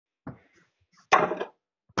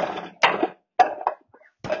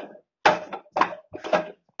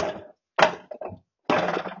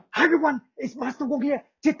everyone, it's Master Wong here.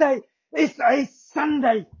 Today is a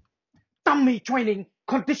Sunday tummy training,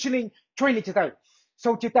 conditioning training today.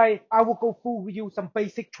 So today I will go through with you some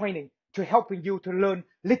basic training to helping you to learn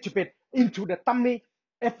a little bit into the tummy.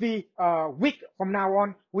 Every week from now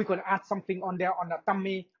on, we're going to add something on there on the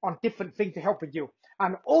tummy, on different things to help with you.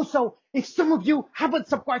 And also, if some of you haven't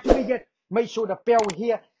subscribed to me yet, make sure the bell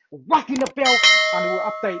here, whacking the bell, and we'll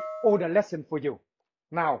update all the lesson for you.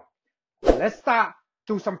 Now, let's start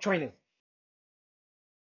do some training.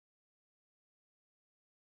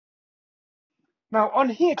 Now on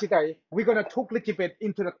here today, we're going to talk a little bit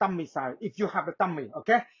into the tummy side. If you have the tummy,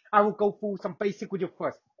 okay? I will go through some basic with you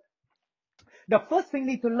first. The first thing you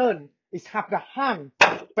need to learn is have the hand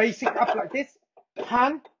basic up like this,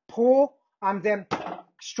 hand, pull, and then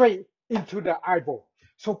straight into the eyeball.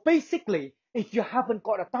 So basically, if you haven't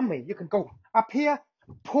got a tummy, you can go up here,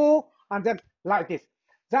 pull, and then like this.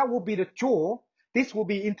 That will be the jaw. This will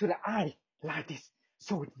be into the eye, like this.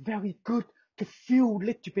 So it's very good to feel a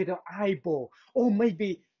little bit of eyeball, or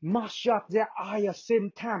maybe mash up their eye at the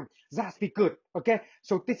same time. That's be good, okay?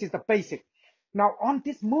 So this is the basic. Now on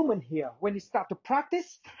this moment here, when you start to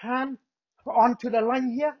practice, hand onto the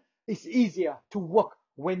line here, it's easier to work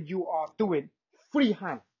when you are doing free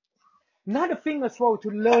hand. Another thing as well to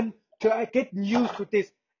learn to get used to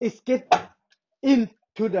this is get into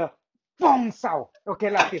the Wong sound, okay,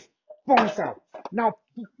 like this, Wong sound. Now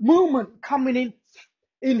movement coming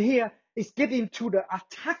in here is get into the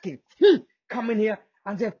attacking, coming here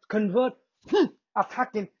and then convert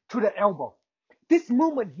attacking to the elbow. This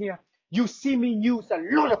movement here, you see me use a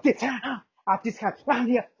lot of this, this kind, hand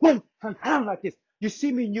here, hand like this. You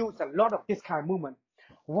see me use a lot of this kind of movement.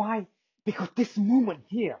 Why? Because this movement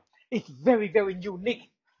here is very, very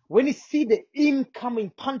unique. When you see the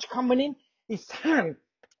incoming punch coming in, its hand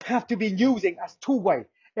have to be using as two way.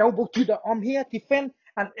 Elbow to the arm here, defend,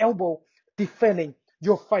 and elbow defending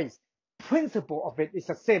your face. Principle of it is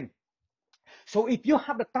the same. So if you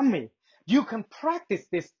have the tummy, you can practice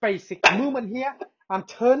this basic movement here and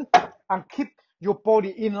turn and keep your body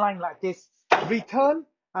in line like this. Return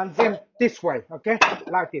and then this way, okay?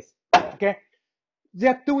 Like this, okay?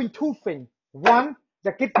 They're doing two things. One,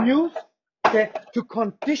 they get used, okay, to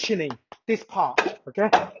conditioning this part, okay?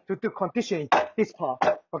 To do conditioning this part,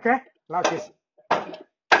 okay?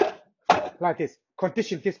 Like this,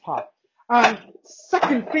 condition this part. And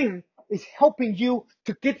second thing is helping you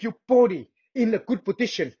to get your body in a good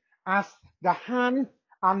position as the hand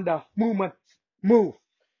and the movement move.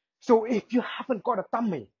 So if you haven't got a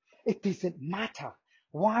tummy, it doesn't matter.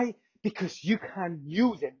 Why? Because you can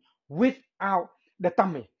use it without the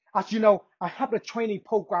tummy. As you know, I have a training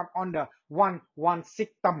program on the 116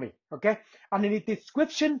 tummy, okay? And in the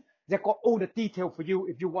description, they got all the detail for you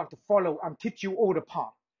if you want to follow and teach you all the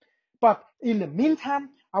part. But in the meantime,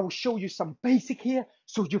 I will show you some basic here.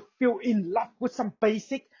 So you feel in love with some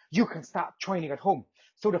basic, you can start training at home.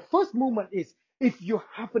 So the first movement is, if you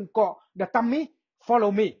haven't got the tummy,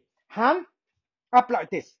 follow me. Hand up like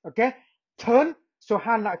this, okay? Turn, so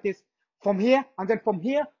hand like this. From here, and then from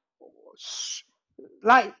here,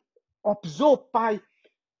 like absorbed by,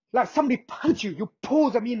 like somebody punch you, you pull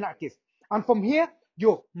them in like this. And from here,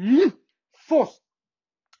 you force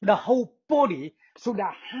the whole body, so the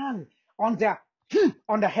hand on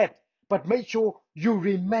the head, but make sure you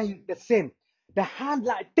remain the same. The hand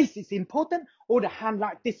like this is important, or the hand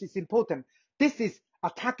like this is important. This is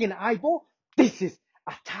attacking the eyeball, this is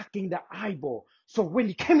attacking the eyeball. So when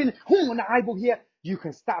you come in on the eyeball here, you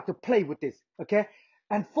can start to play with this, okay?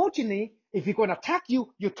 Unfortunately, if you're going to attack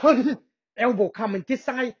you, you turn elbow coming this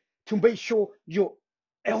side to make sure you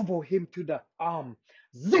elbow him to the arm.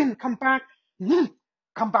 Then come back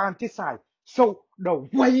on this side. So the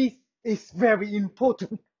waist is very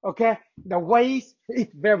important, okay? The waist is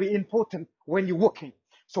very important when you're working.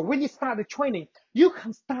 So when you start the training, you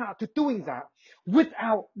can start to doing that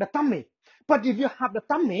without the tummy. But if you have the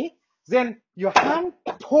tummy, then your hand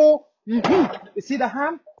pull, you see the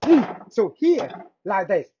hand? So here, like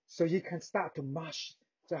this, so you can start to mash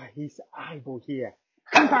his eyeball here.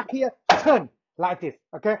 Come back here, turn, like this,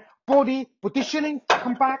 okay? Body positioning,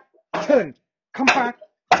 come back, turn, come back,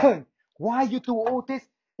 turn. Why you do all this?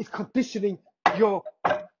 Is conditioning your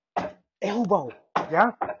elbow,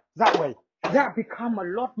 yeah? That way, that become a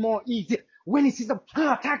lot more easy. When you see them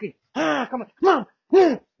attacking, come on,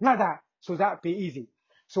 like that. So that be easy.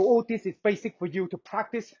 So all this is basic for you to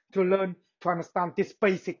practice, to learn, to understand this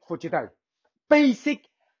basic for today. Basic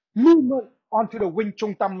movement onto the Wing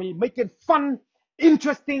Chun dummy, make it fun,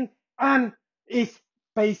 interesting, and it's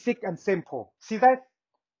basic and simple. See that?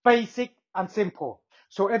 Basic and simple.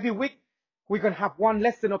 So every week, we're going to have one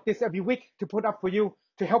lesson of this every week to put up for you.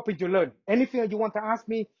 to helping you learn. Anything that you want to ask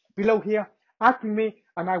me below here, ask me,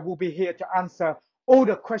 and I will be here to answer all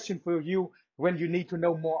the questions for you when you need to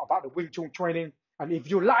know more about the Wing Chun training. And if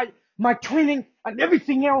you like my training and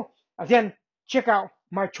everything else, again, check out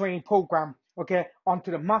my training program, okay,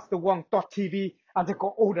 onto the masterwong.tv, and they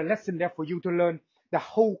got all the lessons there for you to learn the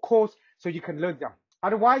whole course so you can learn them.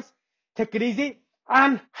 Otherwise, take it easy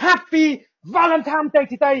and happy Valentine's Day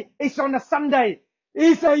today. It's on a Sunday.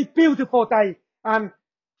 It's a beautiful day, and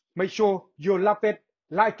make sure you love it,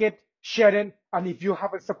 like it, share it, and if you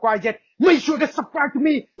haven't subscribed yet, make sure to subscribe to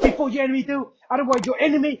me before your enemy do. Otherwise, your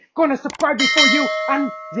enemy gonna subscribe before you, and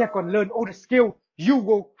they're gonna learn all the skill. You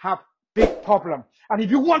will have big problem. And if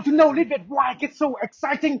you want to know a little bit why I get so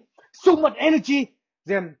exciting, so much energy,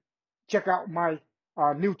 then check out my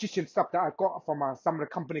nutrition stuff that I got from some of the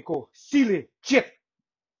company called Silly Chip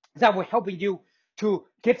that will helping you to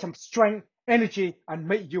get some strength, energy, and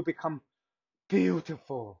make you become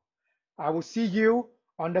beautiful. I will see you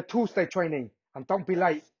on the Tuesday training, and don't be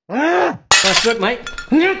late. That's good, mate.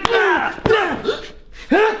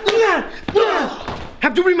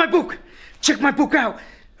 Have to read my book. Check my book out.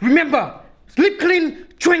 Remember, live clean,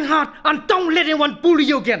 train hard, and don't let anyone bully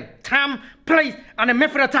you again. Time, place, and a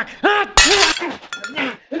method attack.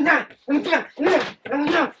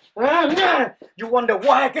 You wonder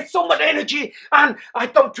why I get so much energy and I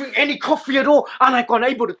don't drink any coffee at all, and I'm gonna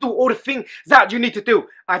able to do all the things that you need to do.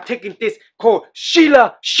 I'm taking this called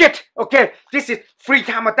Sheila shit. Okay, this is 3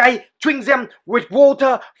 times a day. Drink them with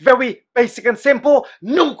water, very basic and simple,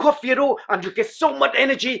 no coffee at all, and you get so much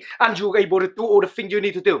energy and you're able to do all the things you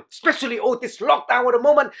need to do. Especially all this lockdown at the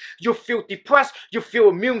moment, you feel depressed, you feel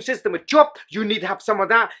immune system is dropped, you need to have some of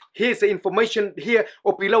that. Here's the information here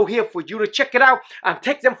or below here for you to check it out and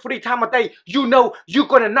take them 3 times a day. You know you're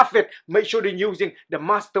gonna enough it. Make sure you're using the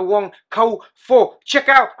Master Wong code for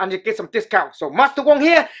checkout and you get some discount. So Master Wong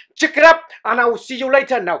here, check it up, and I will see you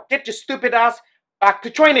later. Now get your stupid ass back to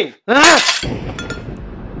training.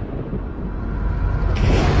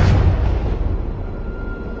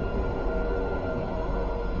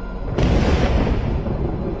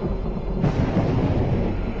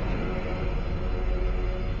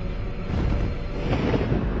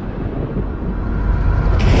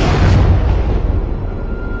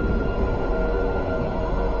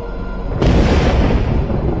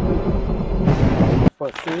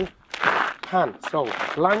 First, see, hand, so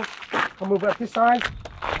lunge, I move up this side.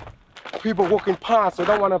 People walking past, so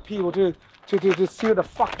don't want people to see what the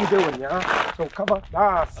fuck you doing, yeah? So cover,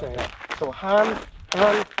 that's it. So hand,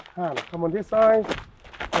 come on this side,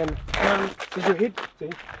 and hand, so you hit, see?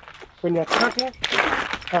 When you're attacking,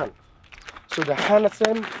 hand. So the hand is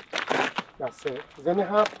same, that's it. Then you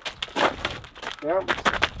have, yeah.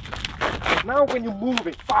 Now when you move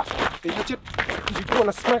it fast, you're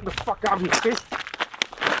gonna smack the fuck out of you, see?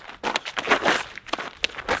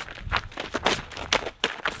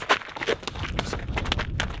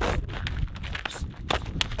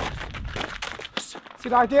 See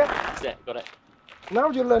the idea? Yeah, got it. Now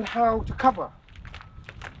you learn how to cover.